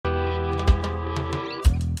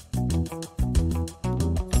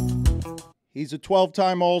He's a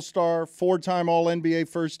 12-time All-Star, 4-time All-NBA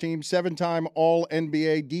first team, 7-time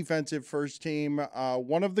All-NBA defensive first team.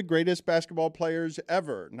 One of the greatest basketball players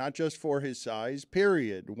ever, not just for his size,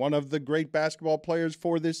 period. One of the great basketball players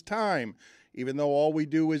for this time, even though all we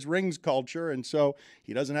do is rings culture. And so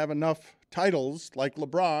he doesn't have enough titles like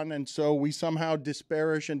LeBron. And so we somehow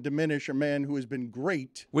disparage and diminish a man who has been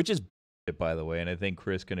great. Which is by the way, and I think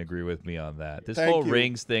Chris can agree with me on that. This Thank whole you.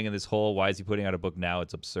 rings thing and this whole why is he putting out a book now,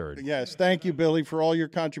 it's absurd. Yes, thank you, Billy, for all your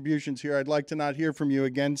contributions here. I'd like to not hear from you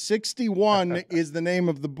again. 61 is the name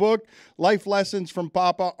of the book, Life Lessons from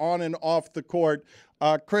Papa on and off the court.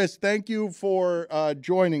 Chris, thank you for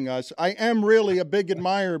joining us. I am really a big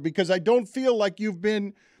admirer because I just don't feel like you've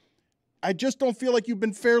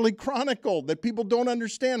been fairly chronicled, that people don't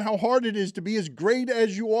understand how hard it is to be as great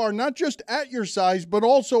as you are, not just at your size, but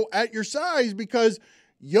also at your size because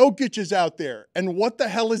Jokic is out there. And what the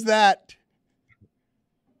hell is that?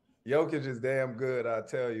 Jokic is damn good, I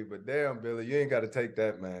tell you, but damn, Billy, you ain't got to take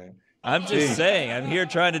that, man. I'm just saying, I'm here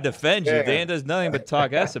trying to defend you. Yeah. Dan does nothing but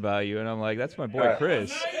talk S about you, and I'm like, that's my boy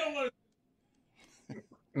Chris.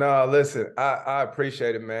 No, listen, I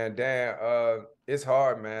appreciate it, man. Dan, it's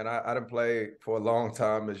hard, man. I done played for a long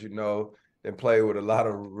time, as you know, and played with a lot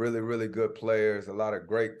of really, really good players, a lot of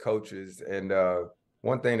great coaches. And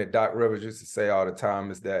one thing that Doc Rivers used to say all the time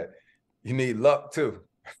is that you need luck too,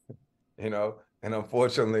 you know? And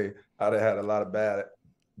unfortunately, I'd have had a lot of bad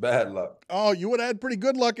luck. Oh, you would have had pretty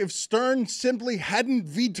good luck if Stern simply hadn't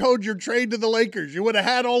vetoed your trade to the Lakers. You would have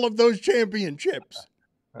had all of those championships.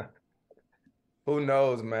 Who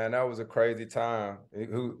knows, man? That was a crazy time.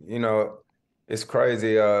 It's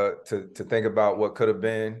crazy to think about what could have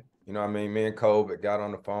been. You know what I mean? Me and Kobe got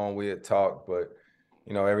on the phone, we had talked, but,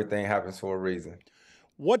 you know, everything happens for a reason.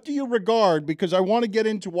 What do you regard, because I want to get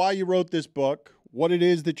into why you wrote this book, what it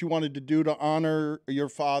is that you wanted to do to honor your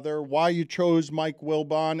father, why you chose Mike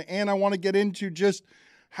Wilbon, and I want to get into just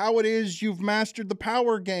how it is you've mastered the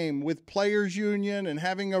power game with Players Union and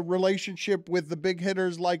having a relationship with the big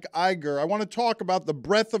hitters like Iger. I want to talk about the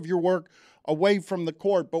breadth of your work away from the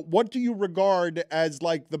court, but what do you regard as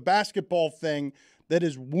like the basketball thing that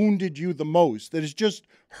has wounded you the most, that has just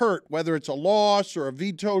hurt, whether it's a loss or a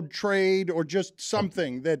vetoed trade or just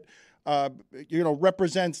something that,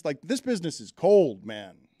 represents like this business is cold,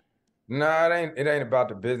 man? No, it ain't about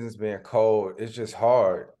the business being cold. It's just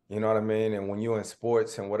hard. You know what I mean? And when you're in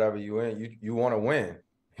sports and whatever you're in, you want to win.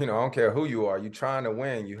 You know, I don't care who you are. You're trying to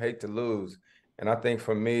win. You hate to lose. And I think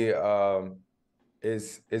for me,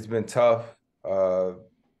 it's been tough. The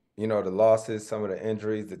losses, some of the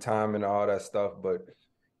injuries, the time and all that stuff, but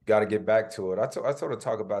you got to get back to it. I sort of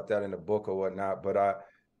talk about that in the book or whatnot, but I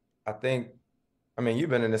think, I mean, you've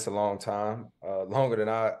been in this a long time, longer than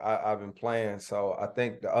I've been playing. So I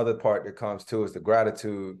think the other part that comes too is the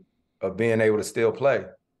gratitude of being able to still play.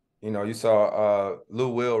 You know, you saw Lou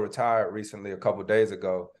Will retired recently a couple of days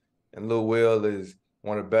ago, and Lou Will is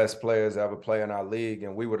one of the best players to ever play in our league,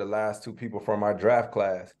 and we were the last two people from our draft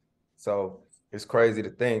class. So it's crazy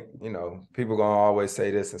to think, you know, people gonna always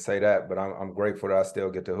say this and say that, but I'm grateful that I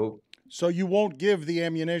still get to hoop. So you won't give the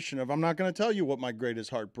ammunition of, I'm not going to tell you what my greatest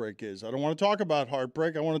heartbreak is. I don't want to talk about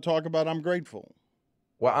heartbreak. I want to talk about I'm grateful.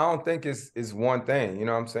 Well, I don't think it's one thing, you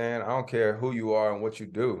know what I'm saying? I don't care who you are and what you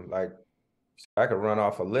do. Like, I could run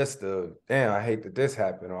off a list of, damn, I hate that this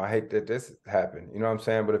happened, or I hate that this happened. You know what I'm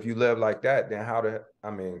saying? But if you live like that, then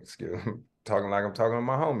excuse me, talking like I'm talking to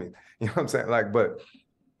my homie. You know what I'm saying?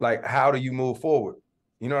 Like, how do you move forward?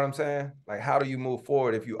 You know what I'm saying? Like, how do you move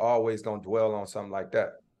forward if you always gonna dwell on something like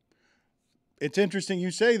that? It's interesting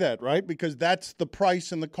you say that, right? Because that's the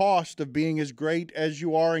price and the cost of being as great as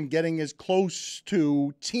you are and getting as close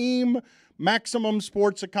to team maximum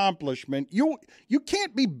sports accomplishment. You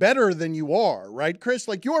can't be better than you are, right, Chris?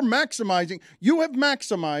 Like, you have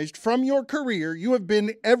maximized from your career. You have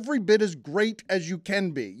been every bit as great as you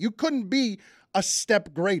can be. You couldn't be a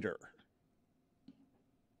step greater.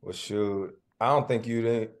 Well, shoot, I don't think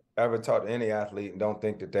you'd ever talk to any athlete and don't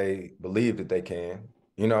think that they believe that they can,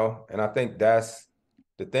 you know? And I think that's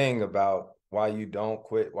the thing about why you don't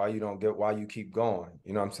quit, why you keep going.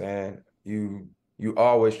 You know what I'm saying? You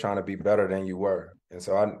always trying to be better than you were. And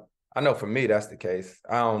so I know for me, that's the case.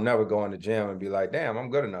 I don't never go in the gym and be like, damn, I'm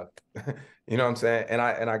good enough. You know what I'm saying? And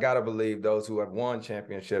I got to believe those who have won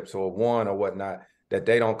championships or won or whatnot, that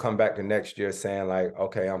they don't come back the next year saying like,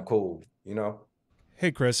 okay, I'm cool, you know?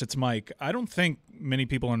 Hey, Chris, it's Mike. I don't think many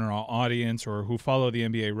people in our audience or who follow the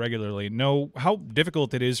NBA regularly know how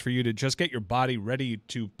difficult it is for you to just get your body ready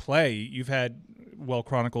to play. You've had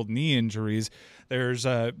well-chronicled knee injuries. There's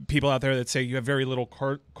people out there that say you have very little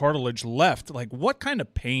cartilage left. Like, what kind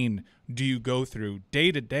of pain do you go through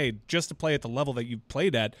day to day just to play at the level that you've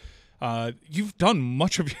played at? You've done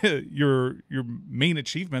much of your main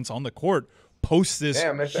achievements on the court post this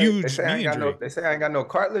huge knee injury. They say I ain't got no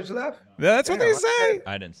cartilage left. That's what they say.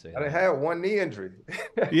 I didn't say that. I didn't have one knee injury.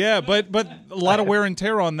 Yeah, but a lot of wear and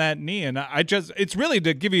tear on that knee, and it's really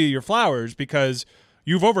to give you your flowers because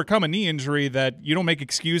you've overcome a knee injury that you don't make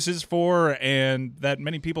excuses for, and that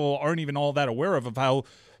many people aren't even all that aware of how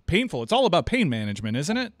painful. It's all about pain management,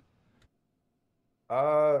 isn't it?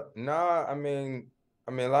 Nah. I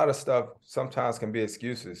mean, a lot of stuff sometimes can be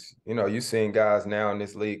excuses. You know, you've seen guys now in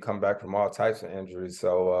this league come back from all types of injuries.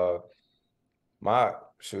 So, I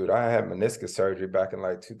had meniscus surgery back in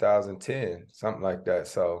like 2010, something like that.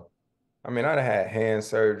 So, I mean, I done had hand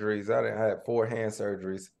surgeries. I done had 4 hand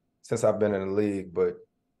surgeries since I've been in the league. But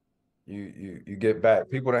you get back.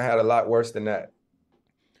 People done had a lot worse than that.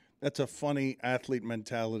 That's a funny athlete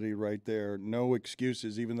mentality right there. No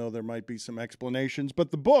excuses, even though there might be some explanations.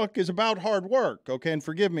 But the book is about hard work, okay? And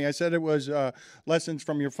forgive me, I said it was lessons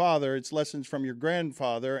from your father. It's lessons from your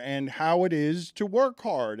grandfather and how it is to work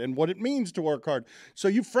hard and what it means to work hard. So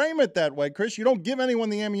you frame it that way, Chris. You don't give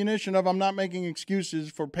anyone the ammunition of I'm not making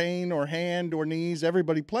excuses for pain or hand or knees.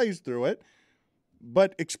 Everybody plays through it.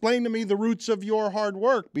 But explain to me the roots of your hard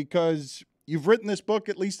work, because you've written this book,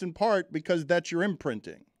 at least in part, because that's your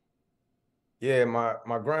imprinting. Yeah,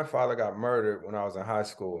 my grandfather got murdered when I was in high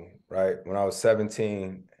school, right? When I was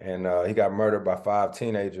 17, and he got murdered by 5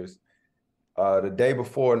 teenagers. The day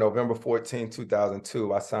before, November 14,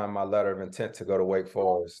 2002, I signed my letter of intent to go to Wake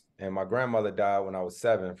Forest. And my grandmother died when I was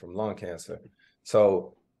 7 from lung cancer.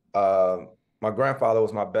 So my grandfather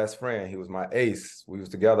was my best friend. He was my ace. We was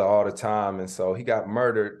together all the time. And so he got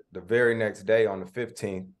murdered the very next day on the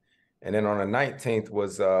 15th. And then on the 19th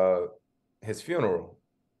was his funeral.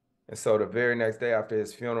 And so the very next day after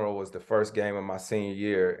his funeral was the first game of my senior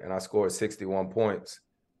year, and I scored 61 points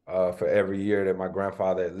for every year that my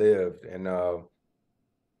grandfather had lived. And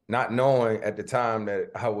not knowing at the time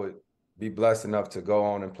that I would be blessed enough to go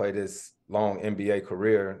on and play this long NBA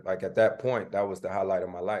career, like at that point, that was the highlight of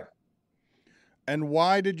my life. And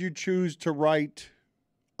why did you choose to write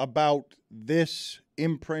about this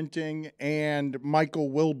imprinting and Michael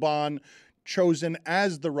Wilbon chosen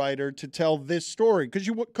as the writer to tell this story? Because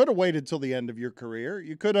you could have waited till the end of your career.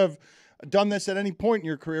 You could have done this at any point in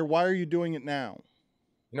your career. Why are you doing it now?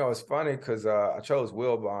 You know, it's funny because I chose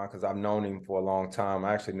Wilbon because I've known him for a long time.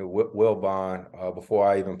 I actually knew Wilbon before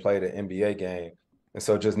I even played an NBA game. And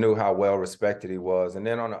so just knew how well respected he was. And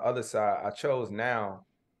then on the other side, I chose now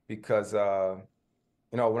because,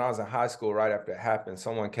 you know, when I was in high school, right after it happened,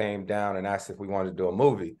 someone came down and asked if we wanted to do a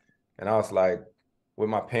movie. And I was like, with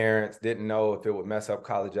my parents, didn't know if it would mess up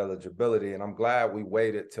college eligibility. And I'm glad we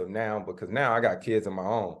waited till now, because now I got kids of my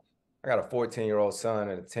own. I got a 14-year-old son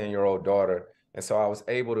and a 10-year-old daughter. And so I was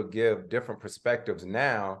able to give different perspectives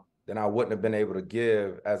now than I wouldn't have been able to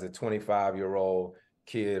give as a 25-year-old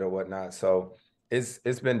kid or whatnot. So it's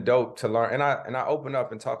been dope to learn. And I open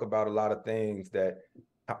up and talk about a lot of things that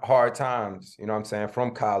hard times, you know what I'm saying,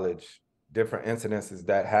 from college, different incidences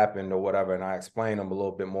that happened or whatever. And I explain them a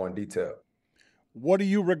little bit more in detail. What do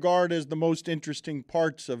you regard as the most interesting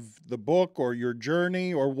parts of the book or your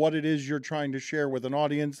journey, or what it is you're trying to share with an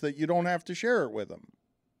audience that you don't have to share it with them?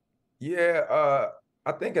 Yeah,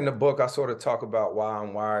 I think in the book, I sort of talk about why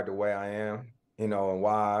I'm wired the way I am, you know, and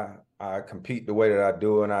why I compete the way that I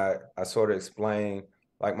do. And I sort of explain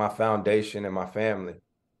like my foundation and my family.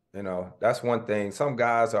 You know, that's one thing. Some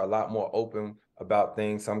guys are a lot more open about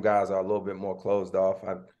things. Some guys are a little bit more closed off.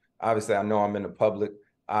 Obviously, I know I'm in the public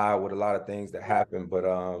eye with a lot of things that happen, but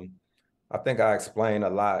I think I explain a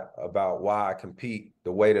lot about why I compete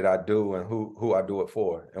the way that I do and who I do it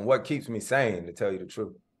for and what keeps me sane, to tell you the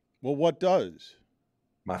truth. Well, what does?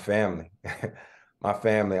 My family. My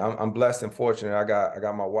family. I'm blessed and fortunate. I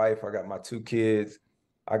got my wife, I got my 2 kids,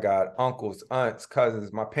 I got uncles, aunts,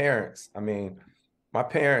 cousins, my parents. I mean, my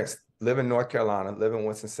parents live in North Carolina, live in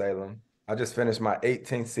Winston-Salem. I just finished my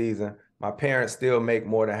 18th season. My parents still make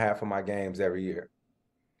more than half of my games every year.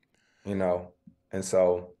 You know, and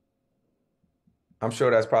so I'm sure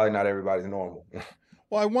that's probably not everybody's normal.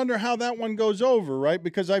 Well, I wonder how that one goes over, right?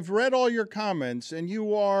 Because I've read all your comments, and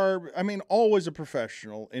you are, I mean, always a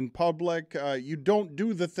professional in public. You don't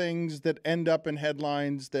do the things that end up in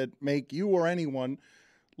headlines that make you or anyone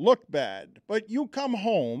look bad. But you come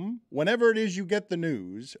home, whenever it is you get the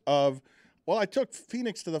news of, Well, I took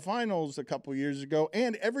Phoenix to the finals a couple years ago,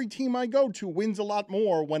 and every team I go to wins a lot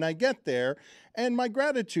more when I get there. And my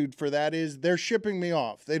gratitude for that is they're shipping me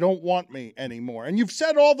off. They don't want me anymore. And you've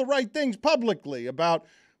said all the right things publicly about,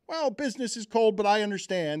 well, business is cold, but I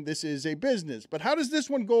understand this is a business. But how does this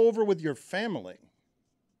one go over with your family?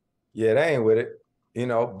 Yeah, they ain't with it, you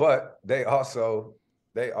know, but they also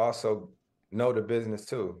know the business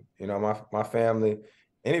too. You know, my family,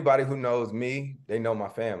 anybody who knows me, they know my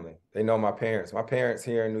family. They know my parents. My parents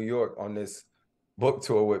here in New York on this book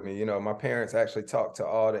tour with me. You know, my parents actually talk to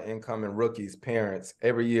all the incoming rookies' parents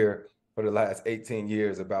every year for the last 18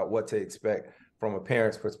 years about what to expect from a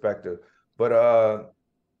parent's perspective. But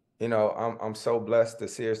you know, I'm so blessed to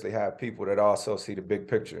seriously have people that also see the big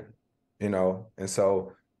picture, you know. And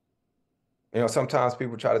so, you know, sometimes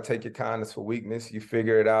people try to take your kindness for weakness. You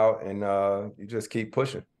figure it out and you just keep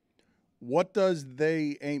pushing. What does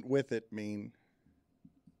 "they ain't with it" mean?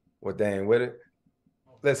 What they ain't with it?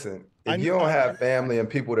 Listen, if you don't have family and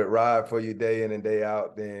people that ride for you day in and day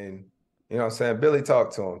out, then, you know what I'm saying? Billy,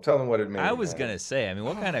 talk to him. Tell him what it means. I was going to say, I mean,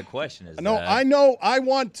 what kind of question is No, that? I know. I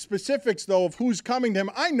want specifics, though, of who's coming to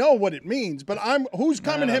him. I know what it means, but who's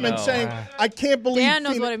coming to him and saying, I can't believe Dan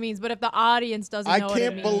knows what it means, but if the audience doesn't know what it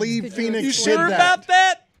means. I can't believe Phoenix You did sure that. about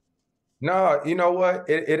that? No, you know what?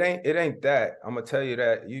 It ain't that. I'm gonna tell you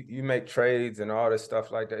that you make trades and all this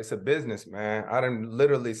stuff like that. It's a business, man. I done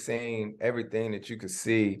literally seen everything that you could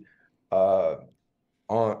see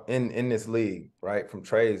in this league, right? From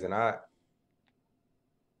trades. And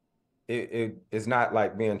it's not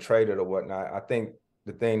like being traded or whatnot. I think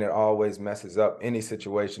the thing that always messes up any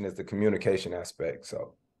situation is the communication aspect.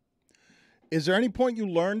 So is there any point you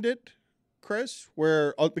learned it, Chris,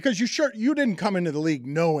 where because you didn't come into the league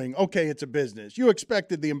knowing, okay, it's a business. You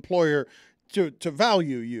expected the employer to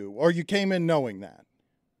value you, or you came in knowing that?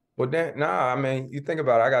 Well, then, nah, I mean, you think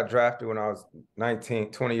about it, I got drafted when I was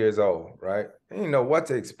 19, 20 years old, right? I didn't know what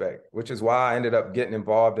to expect, which is why I ended up getting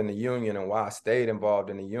involved in the union and why I stayed involved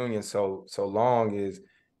in the union so long is,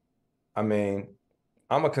 I mean,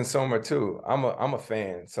 I'm a consumer too. I'm a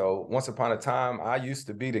fan. So once upon a time, I used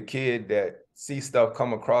to be the kid that see stuff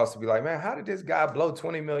come across to be like, man, how did this guy blow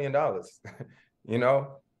 $20 million? You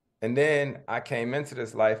know? And then I came into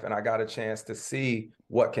this life and I got a chance to see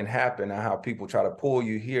what can happen and how people try to pull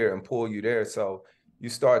you here and pull you there. So you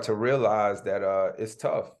start to realize that it's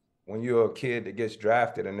tough when you're a kid that gets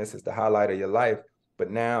drafted and this is the highlight of your life.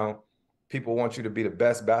 But now people want you to be the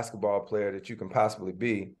best basketball player that you can possibly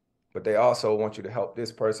be. But they also want you to help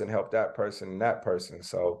this person, help that person, and that person.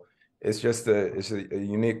 So it's just a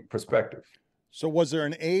unique perspective. So was there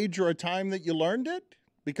an age or a time that you learned it?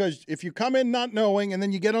 Because if you come in not knowing and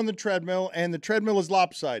then you get on the treadmill and the treadmill is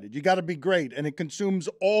lopsided, you got to be great and it consumes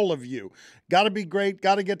all of you. Got to be great,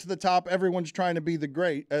 got to get to the top. Everyone's trying to be the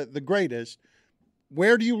greatest.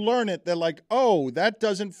 Where do you learn it? They're like, oh, that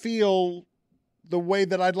doesn't feel the way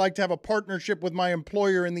that I'd like to have a partnership with my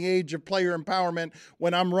employer in the age of player empowerment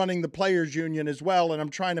when I'm running the players union as well and I'm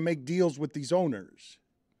trying to make deals with these owners.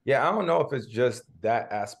 Yeah, I don't know if it's just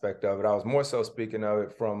that aspect of it. I was more so speaking of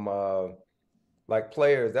it from like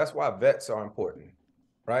players. That's why vets are important,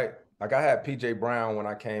 right? Like I had PJ Brown when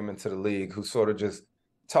I came into the league who sort of just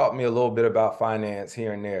taught me a little bit about finance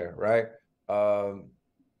here and there, right?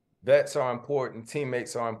 Vets are important,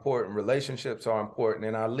 teammates are important, relationships are important.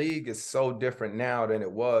 And our league is so different now than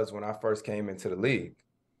it was when I first came into the league.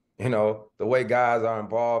 You know, the way guys are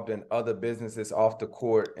involved in other businesses off the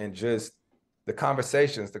court and just the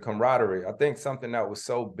conversations, the camaraderie. I think something that was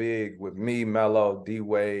so big with me, Melo,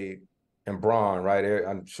 D-Wade, and Braun, right?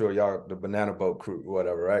 I'm sure y'all, the Banana Boat crew,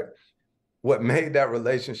 whatever, right? What made that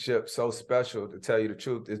relationship so special, to tell you the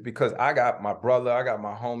truth, is because I got my brother, I got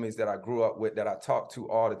my homies that I grew up with that I talk to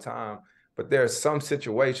all the time, but there are some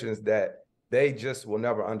situations that they just will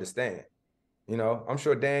never understand. You know, I'm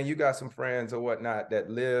sure, Dan, you got some friends or whatnot that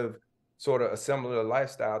live sort of a similar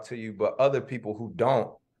lifestyle to you, but other people who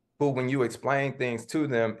don't, who when you explain things to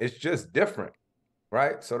them, it's just different,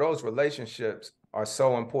 right? So those relationships are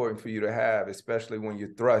so important for you to have, especially when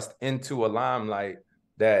you're thrust into a limelight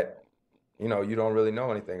that, you know, you don't really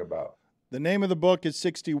know anything about. The name of the book is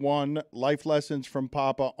 61, Life Lessons from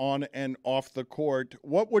Papa on and Off the Court.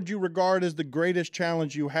 What would you regard as the greatest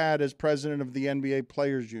challenge you had as president of the NBA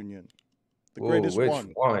Players Union? The greatest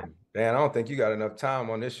one. Man, I don't think you got enough time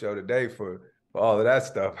on this show today for all of that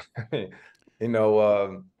stuff. You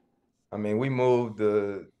know, I mean, we moved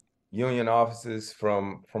the union offices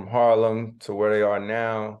from Harlem to where they are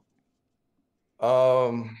now.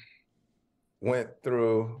 went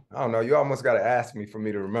through, I don't know, you almost got to ask me for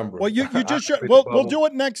me to remember. Well, you just should. We'll do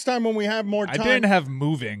it next time when we have more time. I didn't have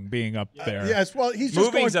moving being up there. Yes, well, he's just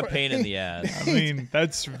Moving's going a pain in the ass. I mean,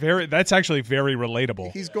 that's actually very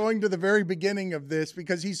relatable. He's going to the very beginning of this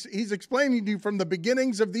because he's explaining to you from the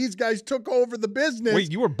beginnings of these guys took over the business.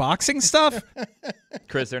 Wait, you were boxing stuff?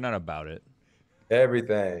 Chris, they're not about it.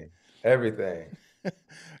 Everything.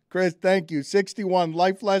 Chris, thank you. 61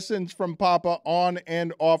 life lessons from Papa on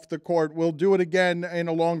and off the court. We'll do it again in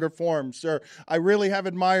a longer form, sir. I really have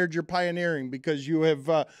admired your pioneering because you have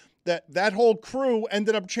that whole crew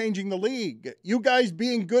ended up changing the league. You guys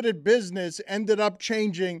being good at business ended up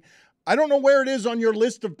changing. I don't know where it is on your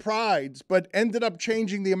list of prides, but ended up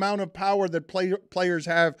changing the amount of power that players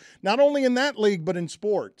have, not only in that league, but in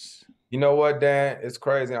sports. You know what, Dan? It's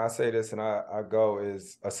crazy. And I say this and I go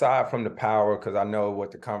is, aside from the power, because I know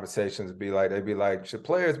what the conversations be like. They'd be like, should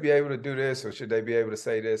players be able to do this or should they be able to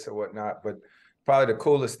say this or whatnot? But probably the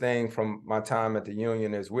coolest thing from my time at the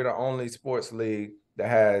Union is we're the only sports league that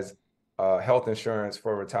has health insurance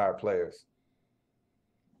for retired players.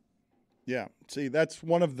 Yeah. See, that's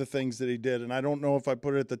one of the things that he did, and I don't know if I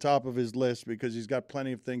put it at the top of his list because he's got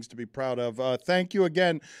plenty of things to be proud of. Thank you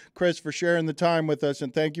again, Chris, for sharing the time with us,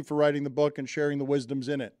 and thank you for writing the book and sharing the wisdoms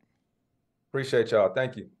in it. Appreciate y'all.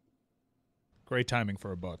 Thank you. Great timing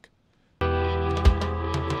for a book.